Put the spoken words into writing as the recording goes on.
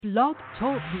Blog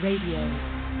Talk Radio.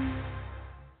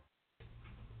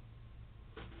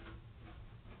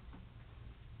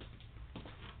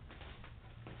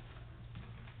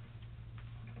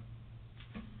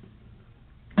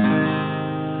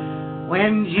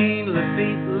 When Jean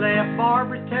Lafitte left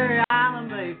Arbitrary Island,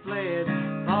 they fled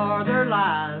for their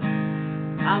lives.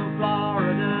 From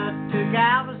Florida to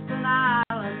Galveston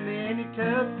Island, many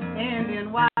took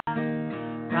Indian wives.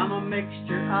 From a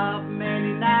mixture of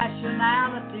many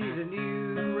nationalities, a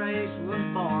new race was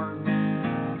born.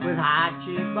 With high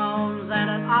cheekbones and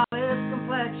an olive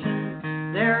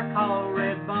complexion, they're called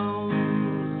red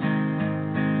bones.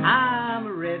 I'm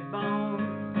a red bone,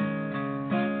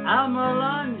 a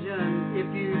Melungeon, if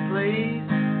you please.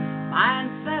 My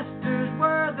ancestors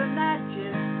were the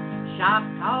Natchez,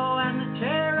 Choctaw, and the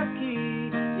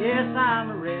Cherokee. Yes, I'm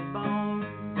a red bone,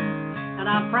 and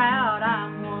I'm proud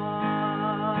I'm one.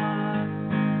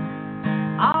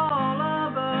 All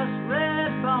of us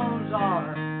red bones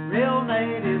are real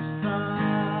native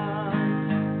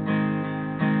sons.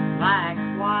 Black,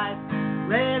 white,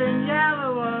 red, and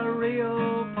yellow, a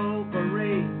real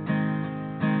potpourri.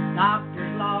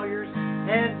 Doctors, lawyers,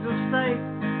 heads of state,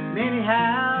 many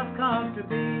have come to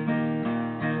be.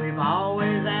 We've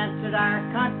always answered our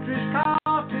country's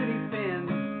call to defend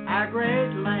our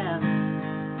great land.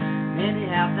 Many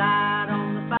have died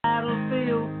on the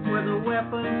battlefield with a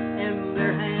weapon in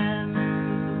their hand.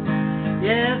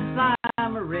 Yes,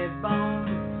 I'm a red bone,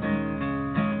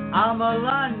 I'm a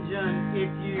Melungeon, if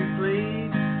you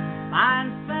please. My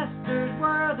ancestors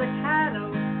were the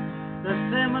Caddo, the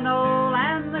Seminole,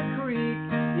 and the Creek.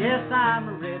 Yes, I'm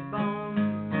a red bone,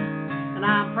 and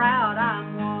I'm proud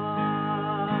I'm one.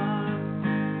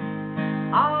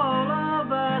 All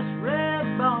of us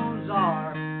red bones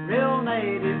are real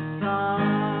native sons.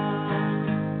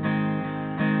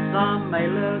 Some may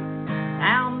look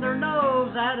down their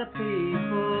nose at a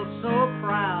people so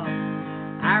proud.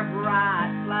 Our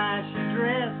bright, flashy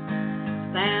dress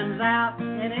stands out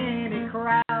in any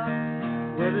crowd.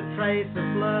 With a trace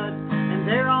of blood in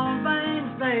their own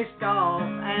veins, they scoff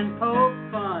and poke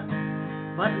fun.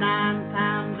 But 9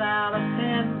 times out of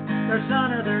 10, their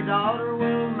son or their daughter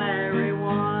will marry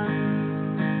one.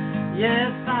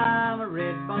 Yes, I'm a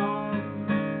red bone,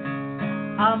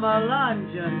 I'm a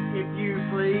Melungeon, if you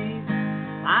please.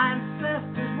 My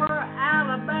ancestors were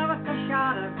Alabama,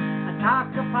 Coshada,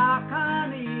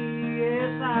 Atacapacani.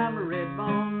 Yes, I'm a red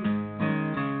bone,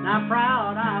 and I'm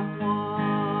proud I'm one.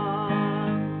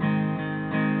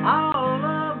 All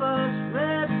of us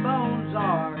red bones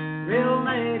are real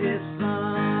native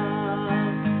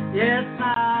sons. Yes,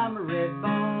 I'm a red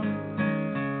bone,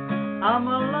 I'm a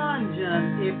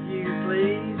Melungeon, if you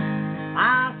please.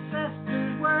 My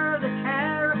ancestors were the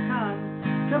Caracan,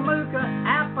 Tamuka,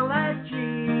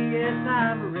 Appalachia. Yes,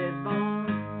 I'm a red bone,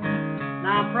 and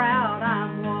I'm proud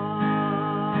I'm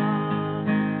one.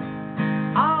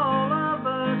 All of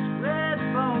us red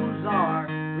bones are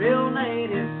real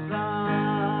native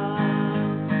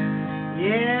sons.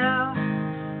 Yeah,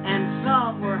 and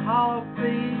some were hog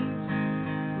thieves,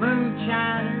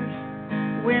 moonshiners,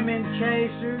 women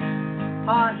chasers,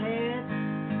 potheads,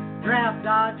 draft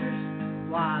dodgers.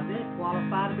 Why, they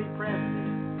qualify to be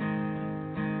president.